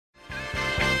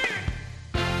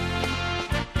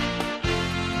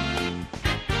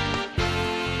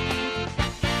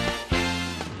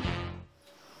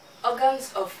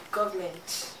Organs of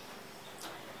government.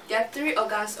 There are 3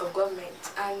 organs of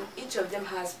government and each of them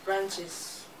has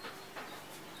branches.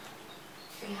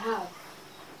 We have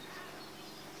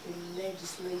the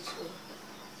legislature.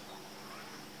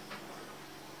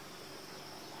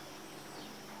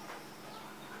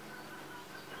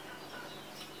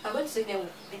 I'm going to take them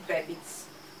bit by bit.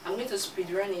 I'm going to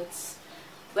speed run it.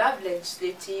 We have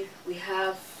legislative, we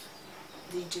have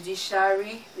the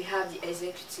judiciary, we have the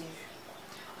executive.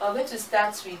 I'm going to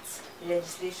start with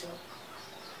legislation.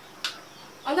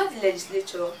 Under the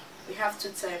legislature, we have 2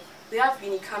 types. We have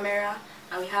unicameral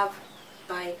and we have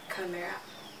bicameral.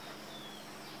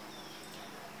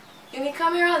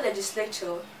 Unicameral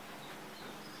legislature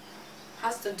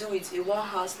has to do with a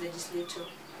one-house legislature.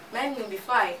 Mind me,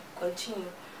 before I continue,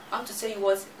 I want to tell you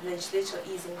what legislature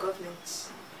is in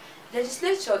government.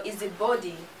 Legislature is the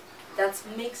body that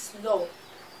makes law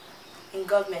in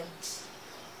government.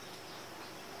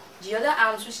 The other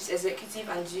arms, which is executive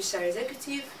and judiciary.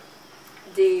 Executive,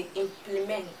 they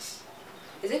implement.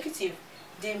 Executive,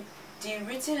 the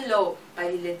written law by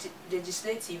the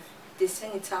legislative, they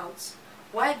send it out.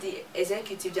 While the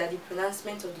executive, they are the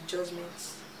pronouncement of the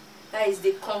judgments. That is,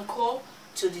 they concur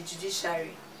to the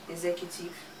judiciary,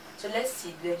 executive. So let's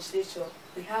see legislature.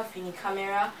 We have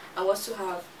unicameral and we also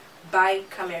have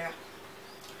bicameral.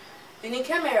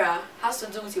 Unicameral has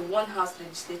to do with a one-house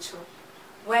legislature,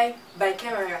 while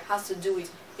bicameral has to do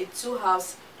with a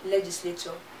 2-house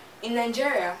legislature. In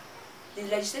Nigeria, the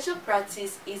legislative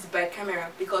practice is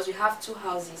bicameral because we have 2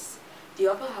 houses, the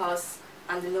upper house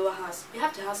and the lower house. We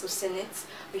have the House of Senate,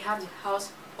 we have the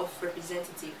House of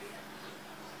Representatives.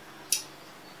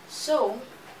 So,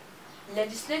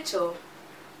 legislature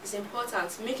is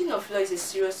important. Making of law is a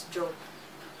serious job.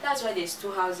 That's why there's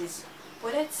 2 houses.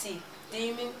 But let's see,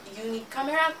 the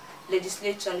unicameral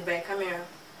legislature and the bicameral,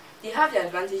 they have the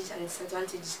advantages and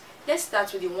disadvantages. Let's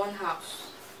start with the one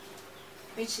house,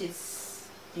 which is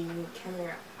the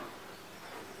unicameral.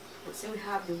 So we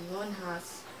have the one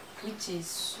house, which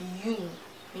is uni,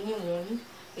 meaning one.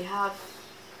 We have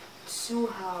 2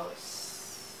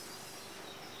 house.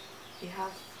 We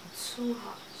have 2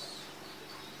 house.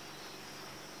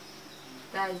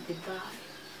 That is the bar.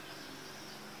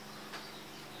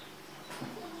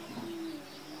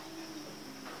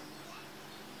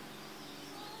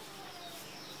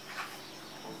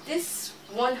 This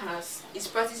one house is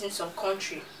practiced in some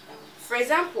country. For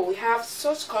example, we have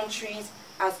such countries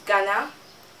as Ghana,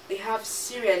 we have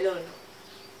Sierra Leone.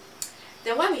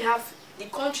 Then when we have the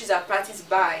countries are practiced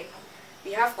by,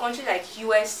 we have countries like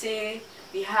USA,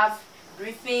 we have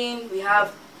Britain, we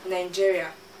have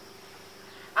Nigeria.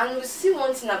 And we'll see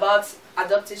one thing about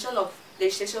adaptation of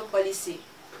legislation policy.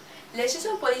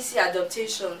 Legislation policy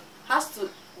adaptation has to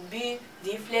be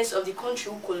the influence of the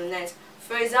country who colonized.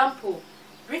 For example,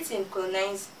 Britain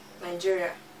colonized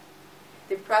Nigeria.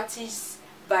 They practice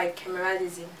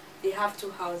bicameralism. They have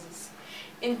 2 houses.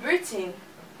 In Britain,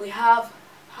 we have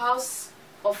House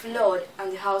of Lords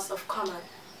and the House of Commons.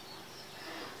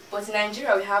 But in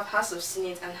Nigeria, we have House of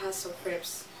Senate and House of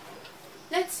Reps.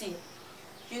 Let's see.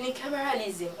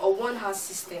 Unicameralism or one-house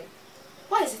system.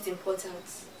 Why is it important?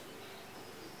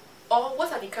 Or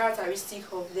what are the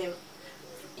characteristics of them?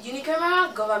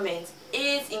 Unicameral government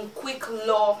aids in quick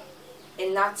law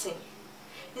enacting.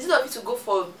 Instead of it to go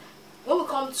for, when we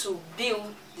come to bill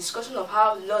discussion of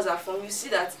how laws are formed, you see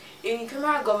that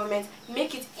unicameral government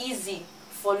make it easy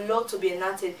for law to be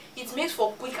enacted. It makes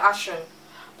for quick action.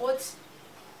 But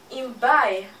in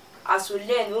bi, as we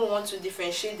learn, when we want to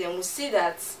differentiate them, we see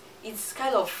that it's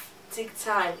kind of take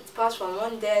time. It passes from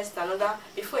one desk to another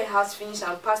before a house finishes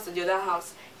and pass to the other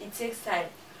house. It takes time.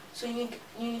 So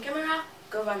unicameral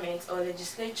government or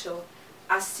legislature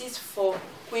assists for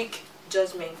quick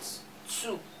judgments.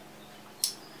 2.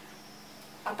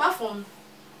 Apart from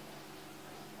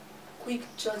quick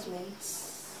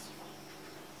judgments,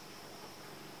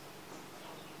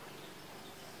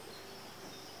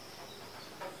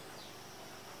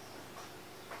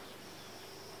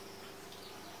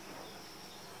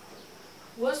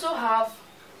 we also have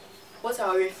what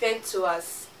I will refer to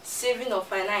as saving of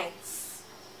finance.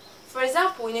 For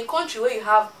example, in a country where you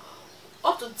have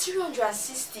up to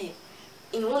 360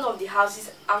 in one of the houses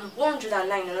and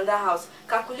 109 in another house,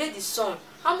 calculate the sum.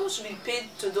 How much will be paid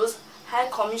to those high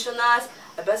commissioners,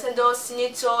 ambassadors,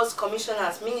 senators,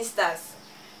 commissioners, ministers?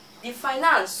 The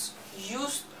finance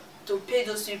used to pay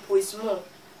those people is more.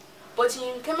 But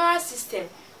in the camera system,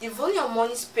 the volume of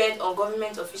money spent on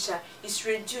government officials is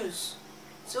reduced.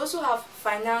 So we also have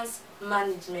finance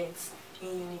management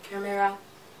in unicameral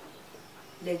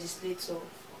legislature.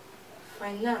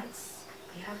 Finance,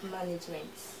 we have management.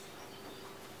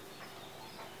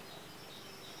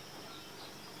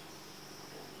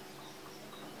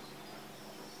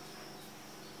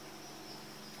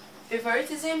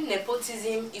 Favoritism,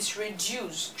 nepotism is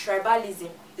reduced. Tribalism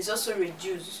is also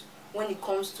reduced when it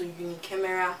comes to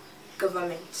unicameral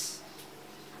government.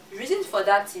 The reason for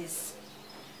that is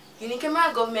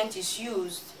unicameral government is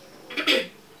used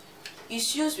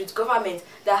with government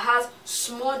that has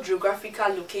small geographical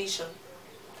location.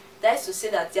 That is to say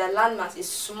that their landmass is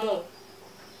small.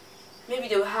 Maybe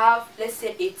they will have, let's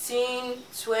say, 18,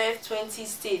 12, 20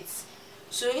 states.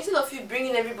 So instead of you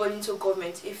bringing everybody into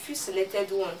government, a few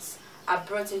selected ones are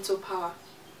brought into power.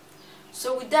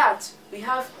 So with that, we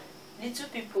have little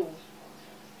people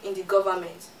in the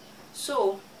government.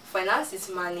 So finance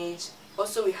is managed.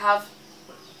 Also we have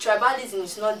tribalism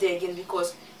is not there again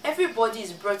because everybody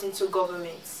is brought into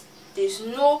government. There is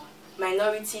no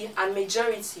minority and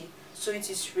majority, so it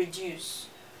is reduced.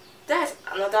 That's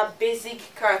another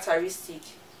basic characteristic.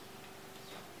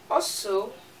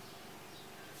 Also,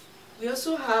 we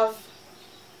also have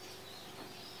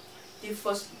the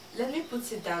first, let me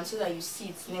put it down so that you see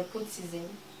it, nepotism.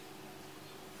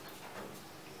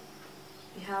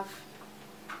 We have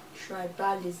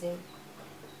tribalism.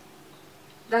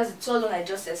 That's the third one I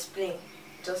just explained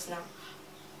just now.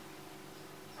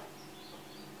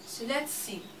 So let's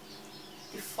see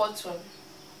the fourth one.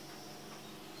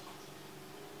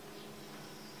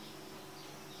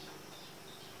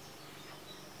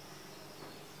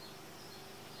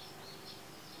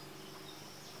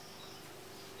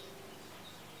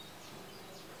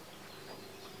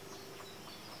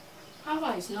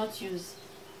 Power is not used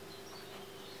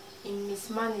in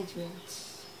mismanagement.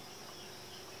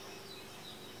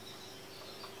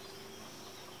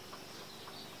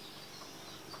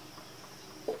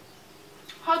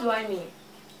 How do I mean?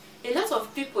 A lot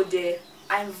of people there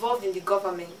are involved in the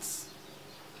government.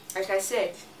 Like I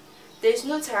said, there is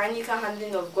no tyrannical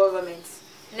handling of government.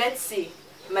 Let's say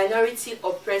minority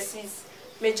oppresses,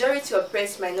 majority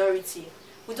oppress minority.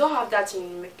 We don't have that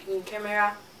in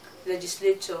camera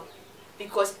legislature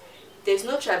because there's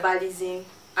no tribalism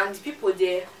and the people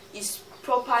there is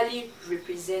properly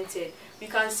represented. We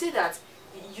can say that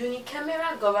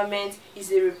unicameral government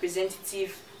is a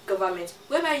representative government,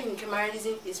 whereby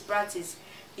unicameralism is practiced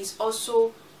is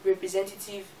also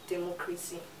representative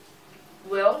democracy.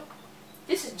 Well,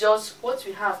 this is just what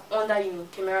we have under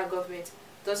unicameral government.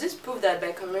 Does this prove that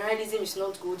bicameralism is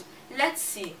not good? Let's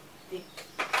see the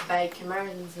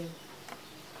bicameralism.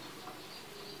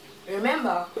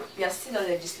 Remember, we are still on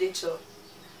legislature.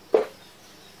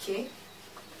 Okay?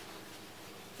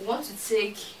 We want to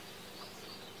take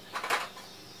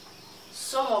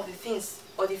some of the things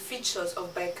or the features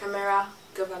of bicameral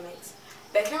government.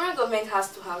 Bicameral government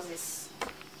has two houses,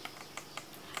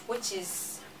 which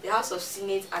is the House of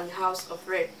Senate and the House of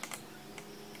Rep.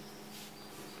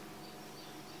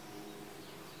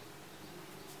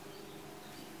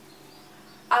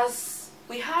 As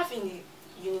we have in the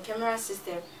unicameral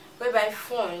system, whereby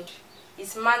fund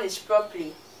is managed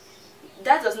properly,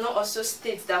 that does not also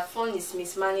state that fund is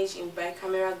mismanaged in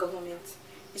bicameral government.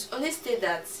 It only states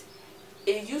that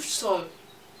a huge sum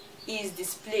is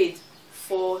displayed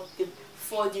for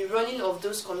the running of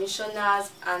those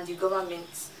commissioners and the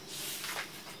government.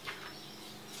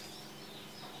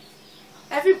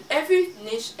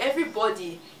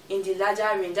 Everybody in the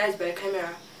larger range, that is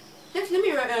bicameral. Let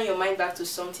me run your mind back to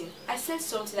something. I said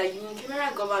something like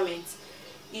unicameral government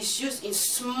is used in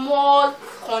small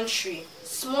country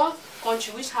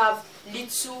which have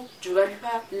little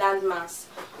geographical landmass,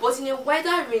 but in a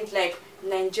wider range like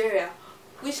Nigeria,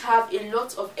 which have a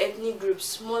lot of ethnic groups,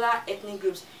 smaller ethnic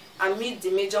groups, and meet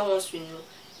the major ones we know,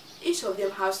 each of them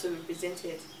has to be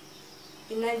represented.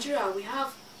 In Nigeria, we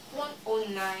have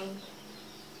 109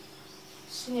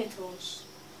 senators.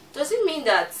 Does it mean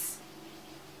that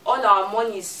all our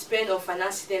money is spent on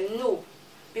financing them? No,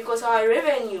 because our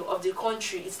revenue of the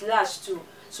country is large too,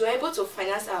 so we're able to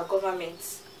finance our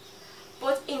government.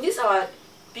 But in this our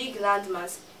big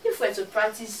landmass, if we're to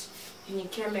practice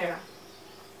unicameral,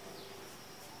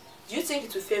 do you think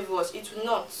it will favor us? It will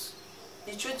not.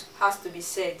 The truth has to be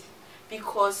said,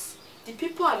 because the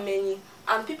people are many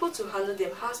and people to handle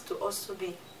them has to also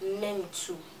be many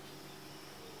too.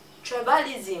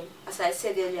 Tribalism, as I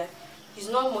said earlier, is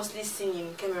not mostly seen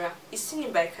in camera, it's seen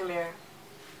in bicameral.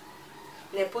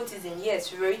 Nepotism, yes,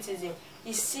 favoritism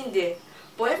is seen there,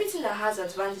 but everything that has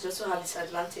advantage also has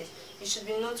disadvantage. It should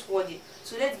be noteworthy.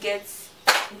 So let's get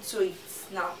into it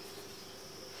now.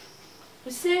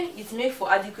 We say it's made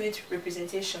for adequate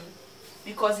representation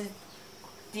because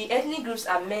the ethnic groups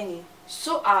are many,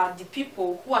 so are the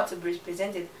people who are to be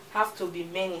represented have to be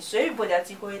many, so everybody are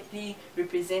equally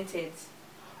represented.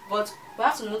 But we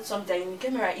have to note something that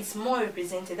unicameral is more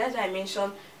represented. That's why I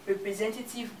mentioned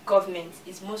representative government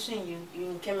is mostly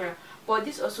in camera, but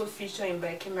this also feature in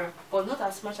bicameral, but not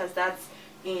as much as that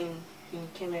in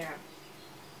camera.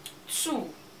 2.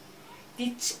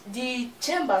 The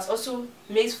chambers also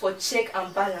makes for check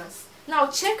and balance. Now,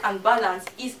 check and balance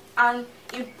is an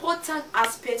important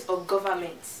aspect of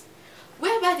government.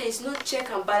 Whereby there is no check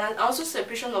and balance, and also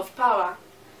separation of power.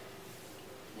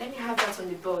 Let me have that on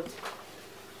the board.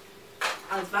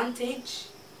 Advantages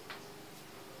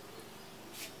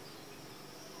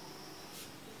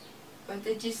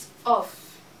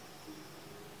of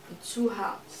the two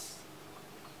houses.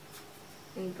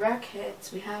 In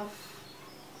brackets we have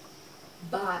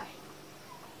bi.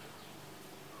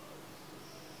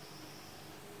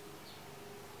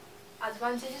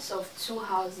 Advantages of two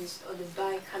houses or the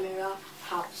bicameral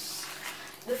house.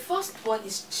 The first one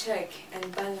is check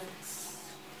and balance.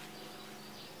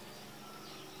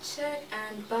 Check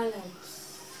and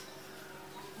balance.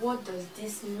 What does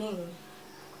this mean?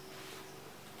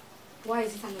 Why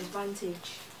is it an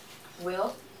advantage?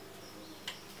 Well,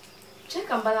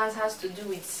 check and balance has to do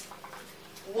with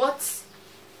what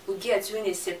we get when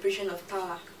a separation of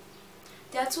power.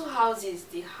 There are two houses,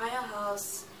 the higher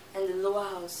house and the lower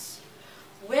house.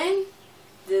 When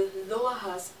the lower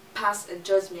house pass a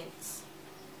judgment,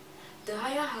 the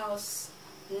higher house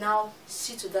now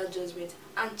see to that judgment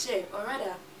and check, or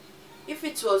rather, if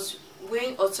it was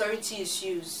when authority is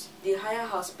used, the higher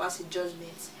house pass a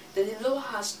judgment, then the lower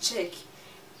house check.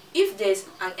 If there's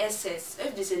an excess,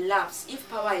 if there's a lapse, if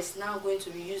power is now going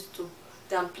to be used to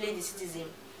downplay the citizen,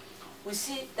 we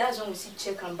see that's when we see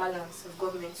check and balance of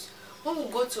government. When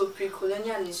we go to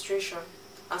pre-colonial administration,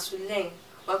 as we learn,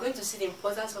 we are going to see the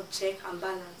importance of check and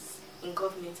balance in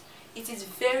government. It is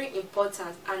very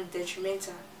important and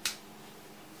detrimental.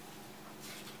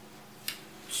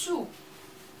 2.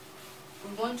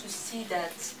 We want to see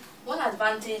that one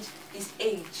advantage is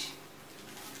age.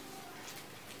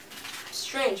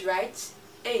 Strange, right?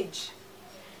 Age.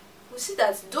 We see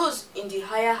that those in the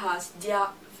higher house, they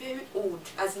are very old,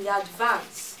 as in they are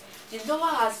advanced. The lower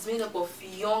house is made up of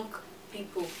young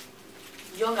people,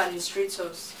 young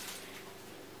administrators.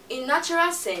 In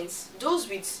natural sense, those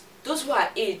who are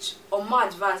aged or more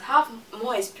advanced have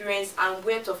more experience and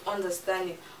wealth of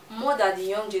understanding more than the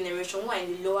young generation who are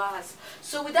in the lower house.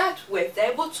 So with that wealth,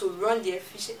 they're able to run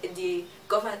the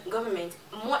government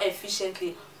more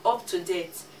efficiently, up to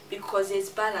date, because there's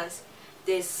balance.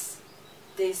 The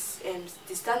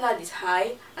standard is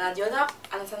high, and at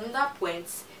another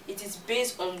point, it is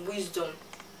based on wisdom.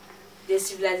 There's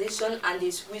civilization and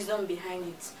there's wisdom behind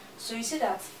it. So you see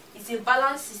that it's a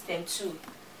balanced system too.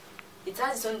 It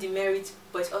has its own demerit,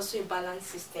 but it's also a balanced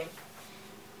system.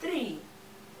 3.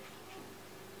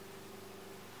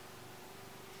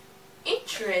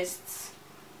 Interests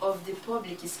of the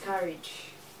public is carried.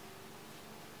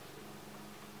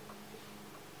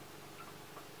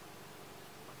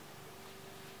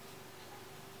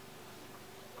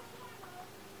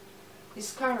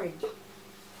 Discouraged.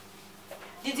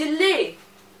 The delay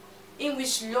in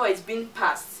which law is being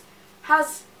passed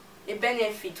has a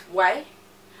benefit. Why?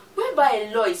 Whereby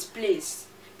a law is placed,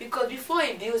 because before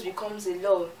a bill becomes a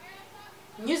law,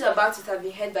 news about it have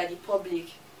been heard by the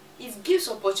public. It gives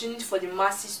opportunity for the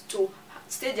masses to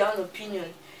state their own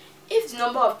opinion. If the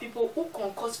number of people who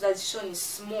concur to that decision is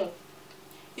small,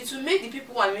 it will make the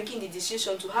people who are making the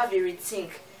decision to have a rethink,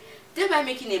 thereby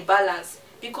making a balance.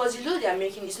 Because the law they are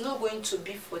making is not going to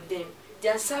be for them. They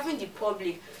are serving the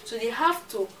public, so they have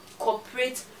to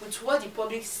cooperate with what the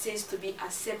public says to be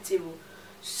acceptable.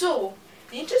 So,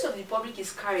 the interest of the public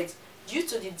is carried due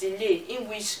to the delay in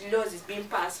which laws is being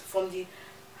passed from the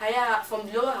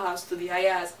lower house to the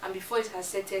higher house, and before it has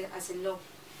settled as a law.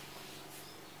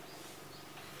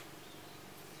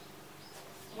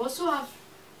 We also have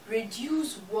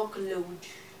reduced workload.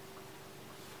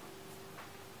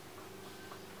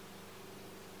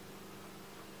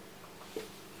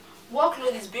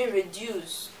 Workload is being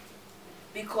reduced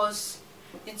because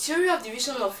the theory of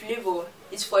division of labor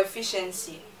is for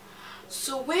efficiency.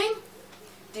 So when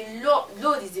the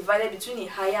load is divided between the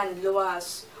higher and the lower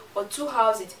house, or two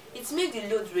houses, it makes the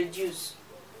load reduce.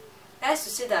 That is to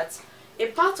say that a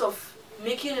part of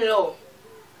making law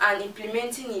and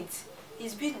implementing it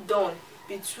is being done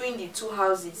between the two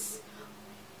houses.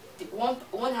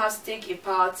 One house take a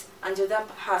part and the other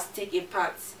house take a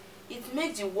part. It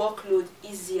makes the workload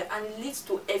easier and leads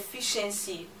to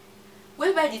efficiency,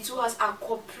 whereby the two houses are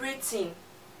cooperating.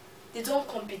 They don't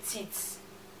compete.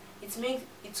 It makes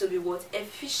it to be what?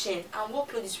 Efficient, and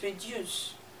workload is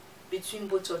reduced between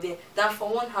both of them than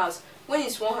for one house. When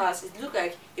it's one house, it looks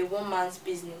like a one-man's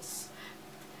business.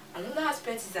 Another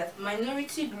aspect is that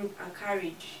minority group are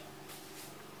carried.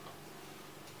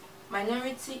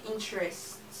 Minority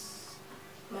interests.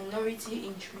 Minority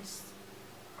interests.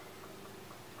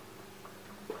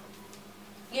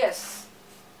 Yes.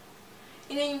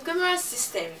 In a unicameral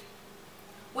system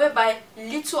whereby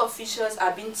little officials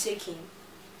are being taken,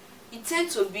 it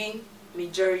tends to be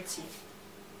majority,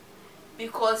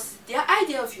 because their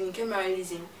idea of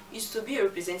unicameralism is to be a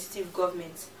representative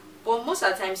government, but most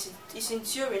of the times it's in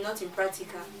theory, not in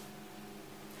practical.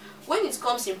 When it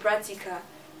comes in practical,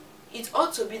 it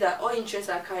ought to be that all interests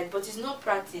are carried, but it's not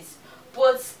practiced.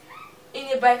 But in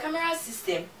a bicameral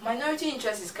system, minority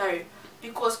interest is carried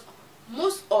because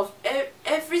most of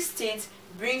every state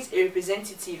brings a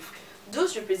representative.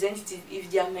 Those representatives, if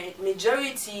they are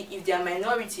majority, if they are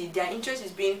minority, their interest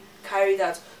is being carried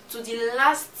out to the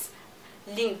last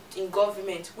link in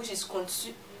government, which is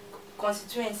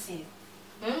constituency,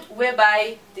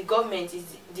 whereby the government is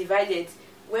divided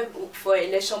for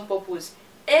election purpose.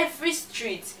 Every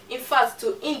street, in fact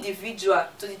to individual,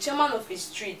 to the chairman of his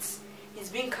street, is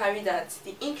being carried out,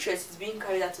 the interest is being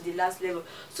carried out to the last level.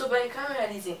 So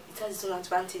bicameralism, it has its own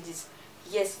advantages.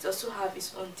 Yes, it also has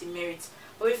its own demerits.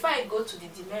 But before I go to the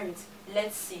demerits,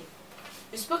 let's see.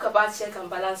 We spoke about check and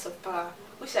balance of power,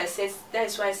 which I said that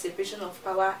is why separation of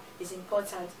power is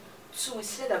important. 2, we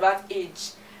said about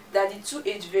age, that the 2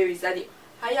 age varies, that the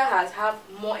higher has have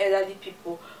more elderly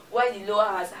people, while the lower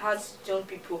has young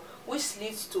people, which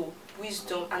leads to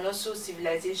wisdom and also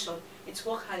civilization. It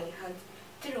works hand in hand.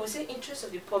 3, we say interest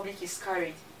of the public is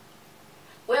carried,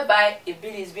 whereby a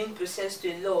bill is being processed to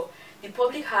a law, the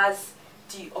public has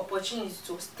the opportunity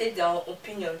to state their own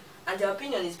opinion, and their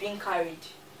opinion is being carried.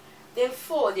 Then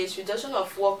 4, there is reduction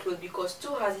of workload because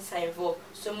 2 houses are involved,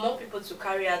 so more people to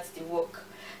carry out the work.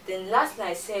 Then lastly,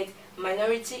 I said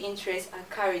minority interests are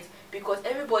carried because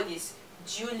everybody is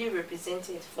duly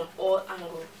represented from all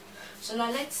angles. So now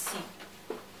let's see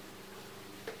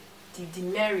the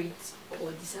demerit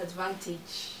or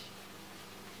disadvantage.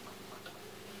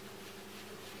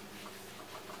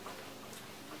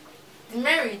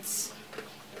 Demerits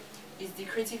is the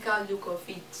critical look of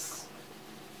it.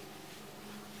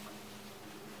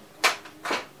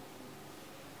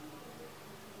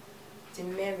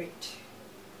 Demerit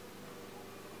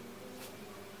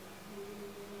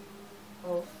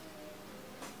of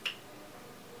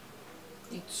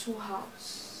the 2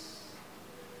 house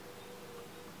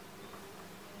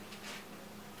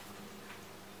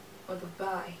or the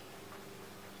buy.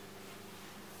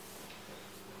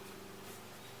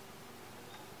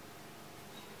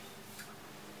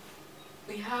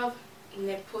 We have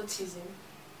nepotism,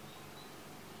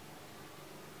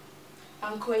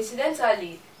 and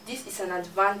coincidentally this is an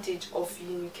advantage of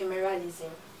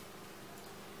unicameralism.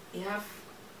 We have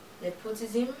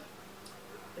nepotism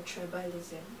or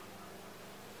tribalism.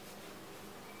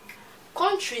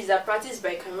 Countries that practice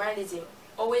bicameralism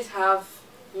always have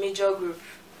major group.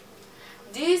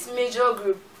 This major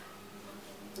group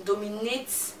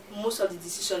dominates most of the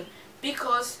decision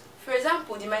because, for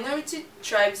example, the minority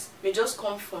tribes may just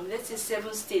come from, let's say,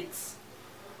 7 states,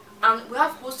 and we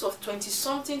have hosts of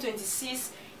 20-something,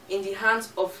 26 in the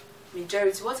hands of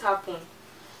majority. What happened?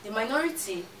 The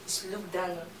minority is looked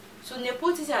down on. So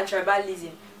nepotism and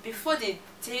tribalism, before they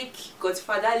take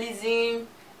godfatherism,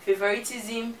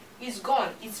 favoritism, is gone.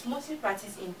 It's mostly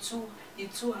practiced in the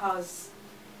two house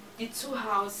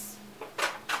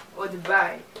or the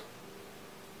buy.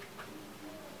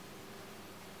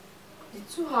 The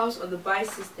 2 house or the buy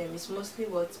system is mostly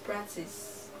what's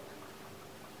practiced.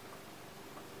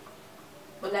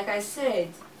 But like I said,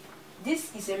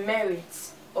 this is a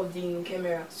merit of the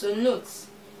unicameral. So note,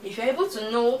 if you're able to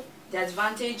know the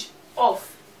advantage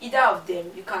of either of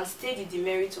them, you can state the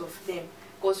demerit of them,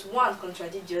 because one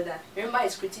contradicts the other. Remember,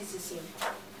 it's criticism.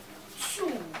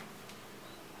 2,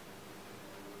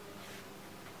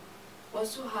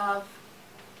 also have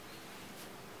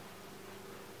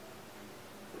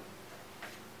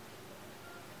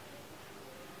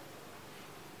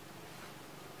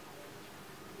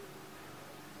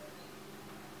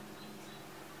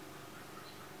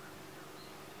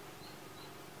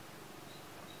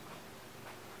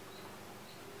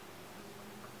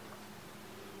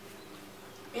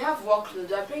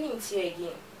workload. I'm bringing it here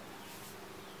again.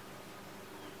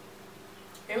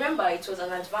 Remember, it was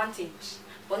an advantage,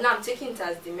 but now I'm taking it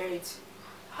as demerit.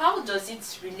 How does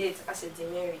it relate as a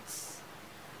demerit?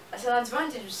 As an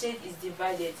advantage, we say it is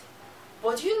divided,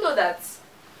 but you know that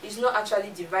it's not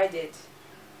actually divided.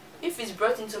 If it's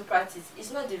brought into practice,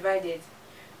 it's not divided.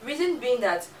 Reason being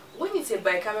that when it's a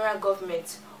bicameral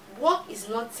government, work is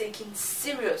not taken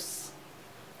serious.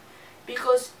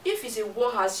 Because if it's a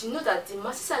one house, you know that the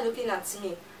masses are looking at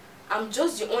me I'm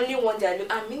just the only one that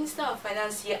I'm Minister of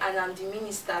Finance here and I'm the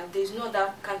minister. There's no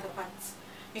other counterpart.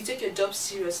 You take your job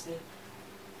seriously.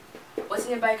 But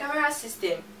in a bicameral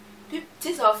system,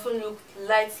 things are often looked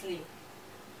lightly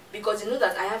because they know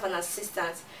that I have an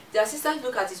assistant. The assistant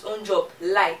look at his own job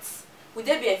light. Would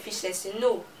there be efficiency?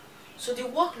 No. So the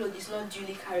workload is not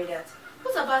duly carried out.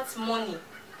 What about money?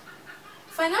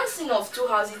 Financing of two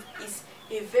houses is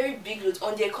a very big load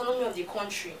on the economy of the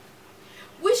country,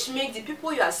 which makes the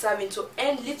people you are serving to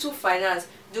earn little finance.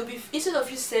 They'll be, instead of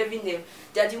you serving them,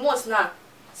 they are the ones now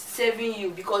serving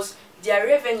you because their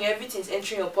revenue, everything is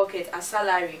entering your pocket as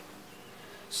salary.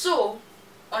 So,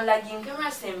 unlike the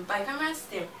in-camera system, bicameral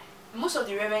system, most of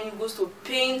the revenue goes to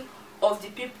paying of the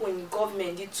people in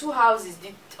government, the two houses,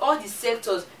 all the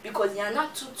sectors, because they are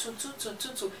not two.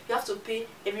 You have to pay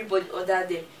everybody other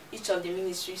them, each of the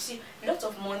ministries. See, a lot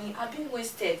of money are being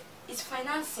wasted. It's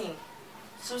financing.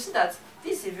 So see that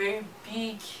this is a very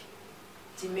big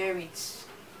demerit,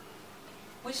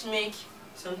 which make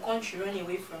some country run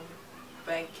away from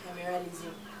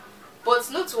bicameralism. But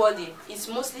noteworthy, it's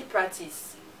mostly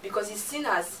practice because it's seen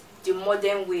as the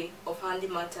modern way of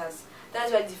handling matters.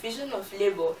 That's why division of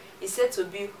labor is said to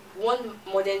be one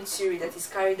modern theory that is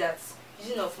carried out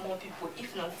using of more people,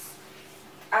 if not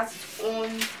at its own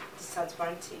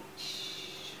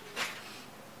disadvantage.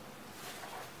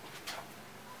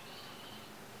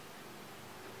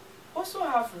 Also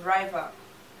have rival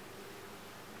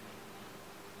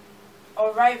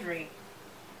or rivalry.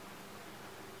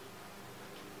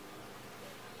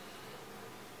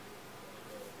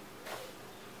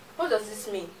 What does this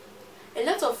mean? A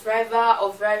lot of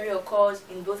rivalry occurs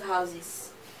in both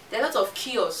houses. There are a lot of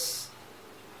chaos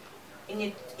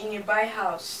in a buy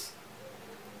house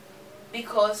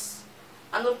because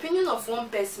an opinion of one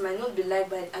person might not be liked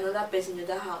by another person in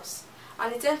the other house,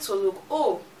 and they tend to look,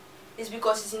 oh, it's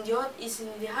because it's in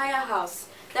the higher house.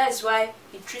 That is why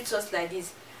he treats us like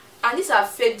this, and this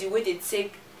affects the way they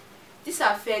take. This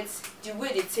affects the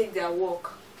way they take their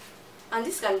work, and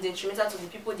this can be detrimental to the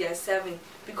people they are serving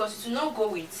because it will not go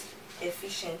with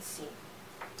efficiency.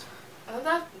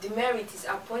 Another demerit is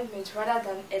appointment rather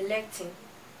than electing.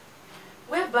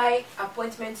 Whereby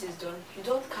appointment is done, you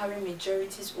don't carry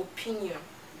majority's opinion.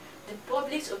 The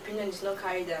public's opinion is not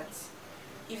carried out.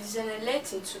 If it's an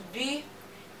electing to be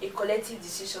a collective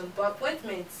decision, but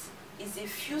appointment is a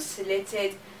few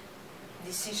selected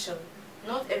decision.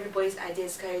 Not everybody's idea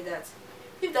is carried out.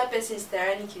 If that person is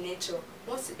tyrannic in nature,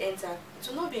 once it enter, it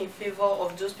will not be in favor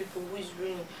of those people who is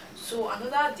ruling. So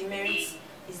another demerit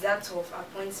is that of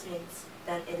appointment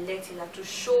than electing, and to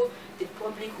show the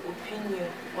public opinion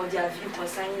or their view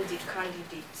concerning the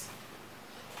candidate.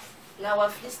 Now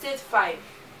I've listed 5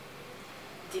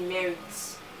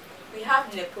 demerits. We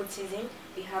have nepotism,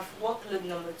 we have workload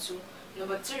number 2.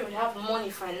 Number 3, we have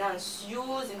money finance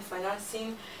used in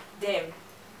financing them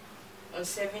on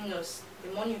serving us.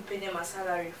 The money we pay them as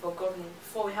salary for governing.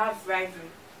 4, we have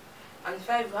rivalry. And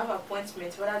 5, we have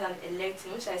appointment rather than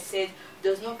electing, which I said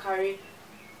does not carry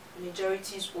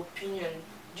majority's opinion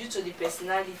due to the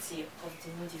personality of the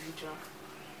individual.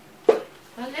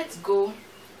 Now let's go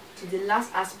to the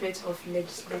last aspect of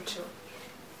legislature,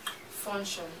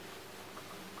 function.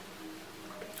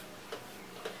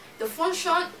 The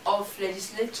function of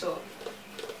legislature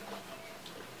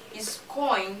is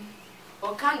coined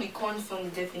or can be coined from the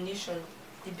definition,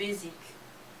 the basic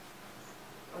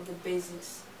or the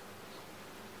basics.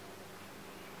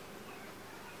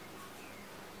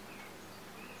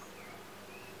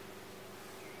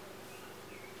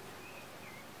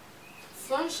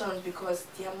 Functions because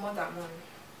they are more than one,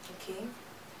 okay?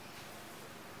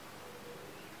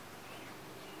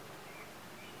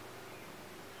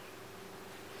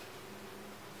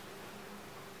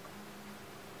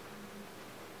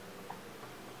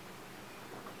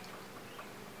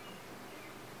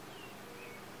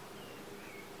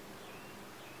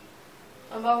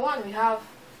 Number 1, we have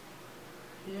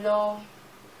law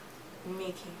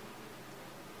making.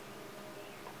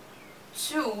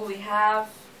 2, we have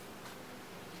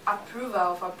approval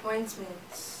of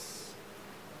appointments.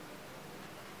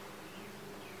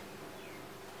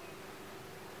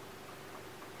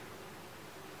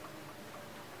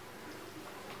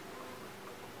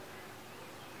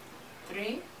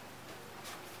 3,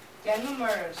 they are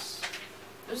numerous.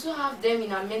 We also have them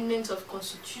in amendments of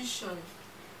constitution.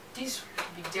 This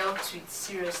will be dealt with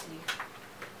seriously,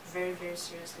 very, very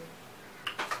seriously.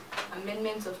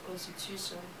 Amendments of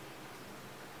constitution.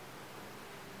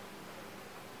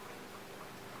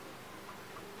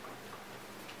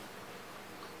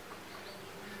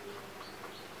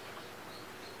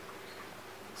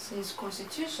 Since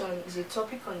constitution is a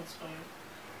topic on its own,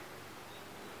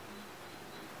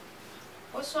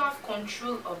 also have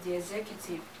control of the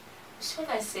executive. That's what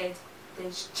I said.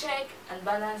 There's check and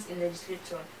balance in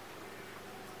legislature.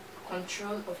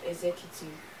 Control of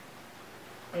executive.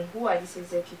 And who are these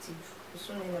executive? We'll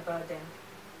soon learn about them.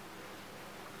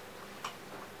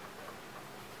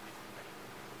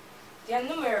 They are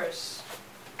numerous.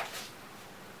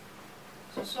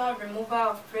 So also have removal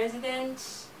of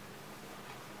president,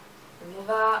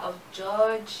 removal of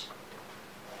judge,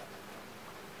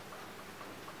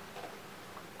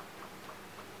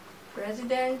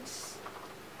 president,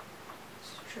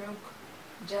 stroke,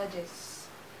 judges,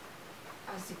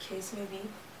 as the case may be.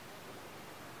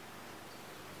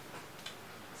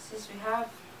 Since we have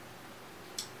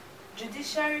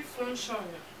judiciary function.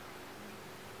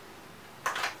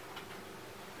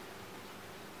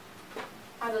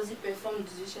 How does it perform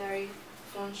judiciary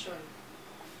function?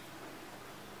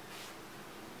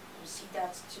 You see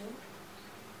that too.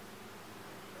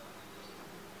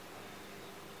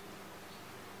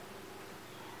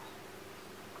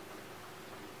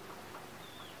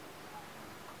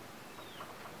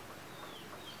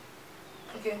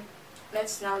 Okay,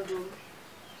 let's now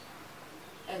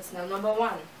number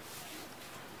one.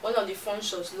 One of the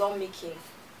functions, lawmaking.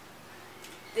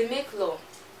 They make law.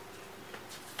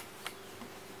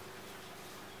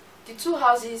 The two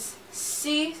houses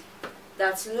see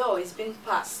that law is being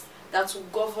passed that will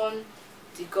govern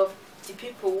the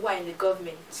people who are in the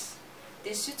government.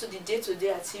 They see to the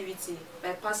day-to-day activity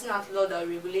by passing out law that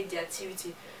will regulate the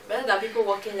activity, rather than people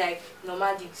working like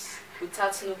nomadics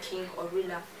without no king or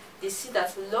ruler. They see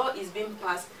that law is being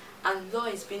passed and law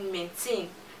is being maintained.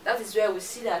 That is where we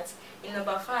see that in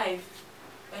number 5,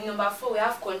 in number 4 we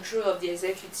have control of the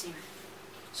executive.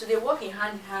 So they work in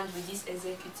hand with this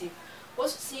executive. We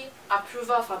also see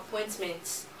approval of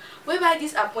appointments. Whereby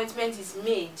this appointment is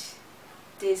made,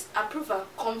 this approval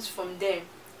comes from them,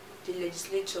 the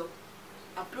legislature.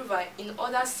 Approval in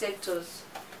other sectors,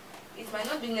 it might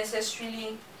not be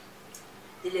necessarily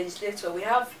the legislature. We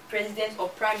have president or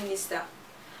prime minister.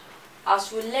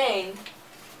 As we learn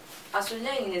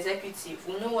in executive,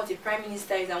 we know what a prime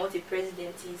minister is and what a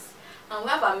president is. And we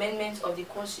have amendment of the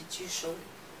constitution.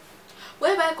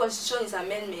 Whereby constitution is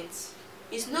amendment,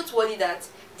 it's noteworthy that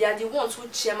they are the ones who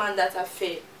chairman that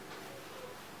affair.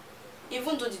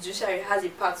 Even though the judiciary has a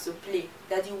part to play,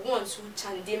 they are the ones who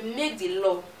they make the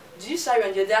law. The judiciary,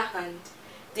 on the other hand,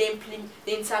 they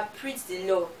interpret the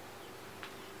law.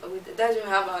 That's when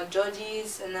we have our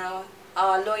judges and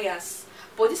our lawyers.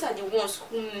 But these are the ones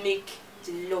who make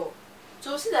the law.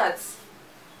 So we see that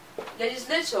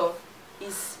legislature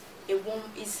is a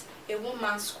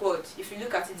one-man squad, if you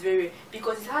look at it very well,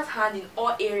 because it has hand in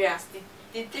all areas.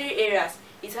 The 3 areas,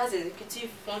 it has executive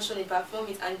function, it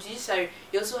performs it, and judiciary,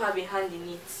 you also have a hand in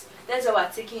it. That's why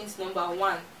we're taking it number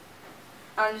 1.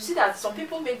 And you see that some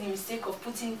people make the mistake of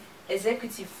putting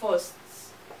executive first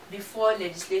before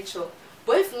legislature.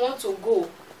 But if we want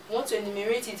to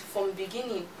enumerate it from the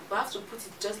beginning, we have to put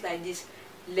it just like this.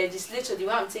 Legislature, the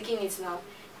way I'm taking it now,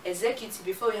 executive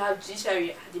before we have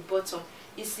judiciary at the bottom.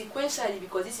 It's sequentially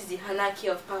because this is the hierarchy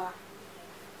of power.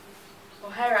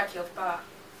 Or hierarchy of power.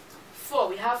 4,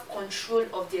 we have control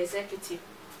of the executive.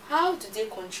 How do they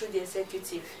control the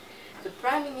executive? The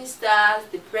prime minister,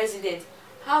 the president,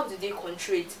 how do they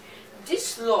control it?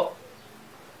 This law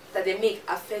that they make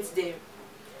affects them.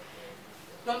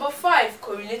 Number 5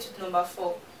 correlates with number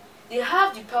 4. They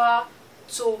have the power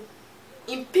to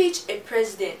impeach a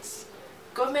president.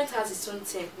 Government has its own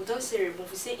term. We don't say remove,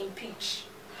 we say impeach.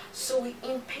 So we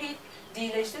impeach, the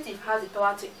legislative has the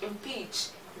power to impeach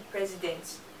the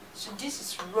president. So this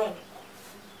is wrong.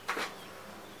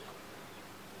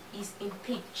 Is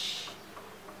impeach.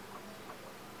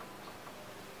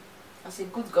 As a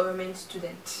good government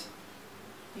student,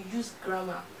 you use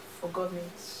grammar for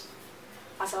government,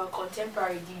 as our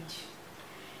contemporary did.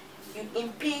 You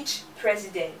impeach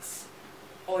presidents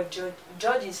or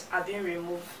judges are being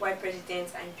removed while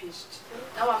presidents are impeached.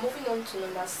 Now we're moving on to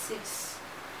number 6.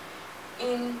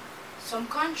 In some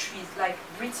countries like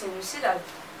Britain, we see that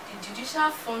the judicial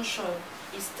function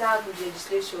is tagged with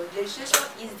legislature. Legislature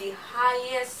is the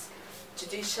highest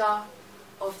judicial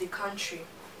of the country.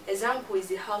 Example is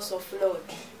the House of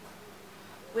Lords,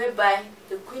 whereby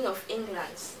the Queen of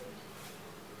England,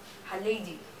 her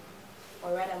lady,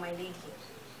 or rather my lady,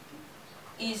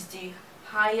 is the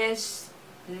highest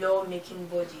law-making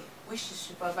body which she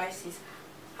supervises,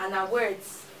 and her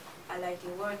words are like the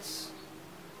words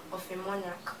of a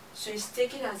monarch. So it's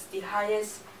taken as the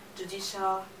highest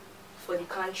judicial for the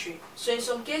country. So in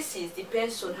some cases,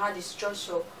 depends on how the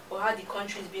structure or how the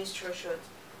country is being structured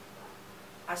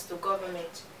as to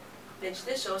government.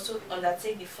 Legislature also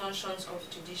undertake the functions of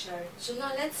judiciary. So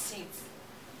now let's see it.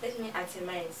 Let me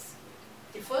itemize.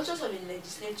 The functions of the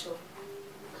legislature,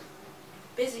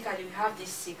 basically we have these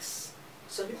 6.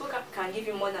 So people can give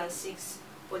you more than 6,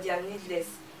 but they are needless.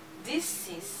 This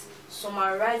 6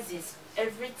 summarizes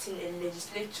everything a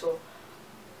legislature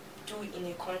do in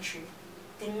a country.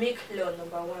 They make law,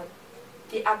 number 1.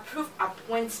 They approve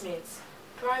appointments,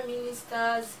 prime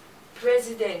ministers,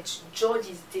 presidents,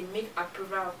 judges, they make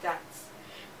approval of that.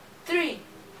 3,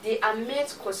 they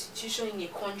amend constitution in a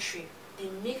country. They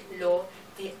make law,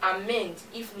 they amend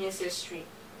if necessary.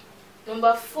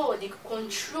 Number 4, they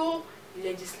control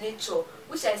legislature,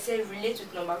 which I said relates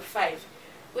with number 5,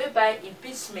 whereby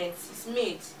impeachment is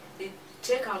made. They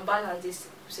check and balance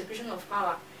the separation of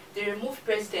power. They remove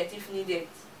president if needed.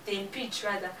 They impeach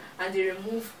rather, and they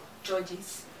remove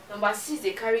judges. Number 6,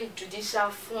 they carry judicial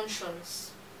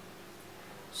functions.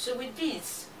 So with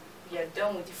this, we are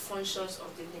done with the functions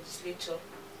of the legislature,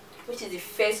 which is the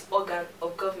first organ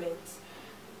of government.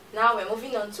 Now we're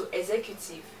moving on to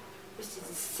executive, which is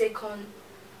the second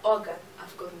organ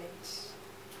of government.